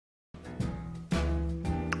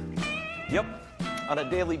Yep. On a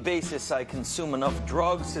daily basis, I consume enough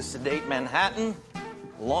drugs to sedate Manhattan,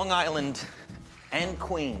 Long Island, and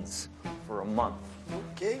Queens for a month.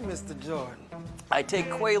 Okay, Mr. Jordan. I take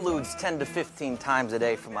Quaaludes 10 to 15 times a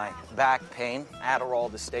day for my back pain, Adderall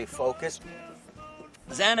to stay focused,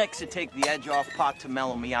 Xanax to take the edge off, pot to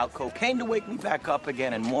mellow me out, cocaine to wake me back up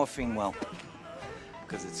again, and morphine, well,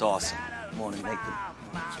 because it's awesome. Morning, make them.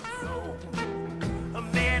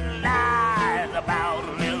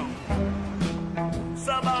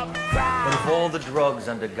 But of all the drugs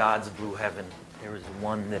under God's blue heaven, there is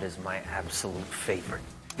one that is my absolute favorite.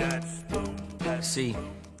 See,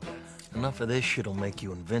 enough of this shit'll make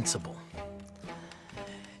you invincible.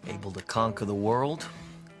 Able to conquer the world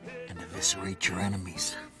and eviscerate your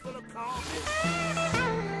enemies.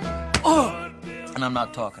 Oh! And I'm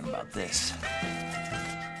not talking about this.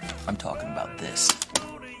 I'm talking about this.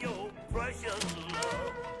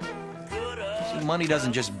 See, money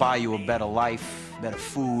doesn't just buy you a better life, better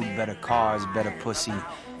food, better cars, better pussy.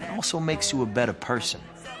 It also makes you a better person.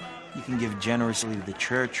 You can give generously to the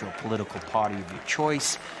church or political party of your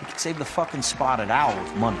choice. You can save the fucking spotted owl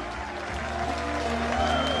with money.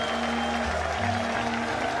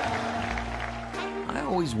 I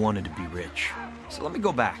always wanted to be rich. So let me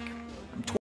go back.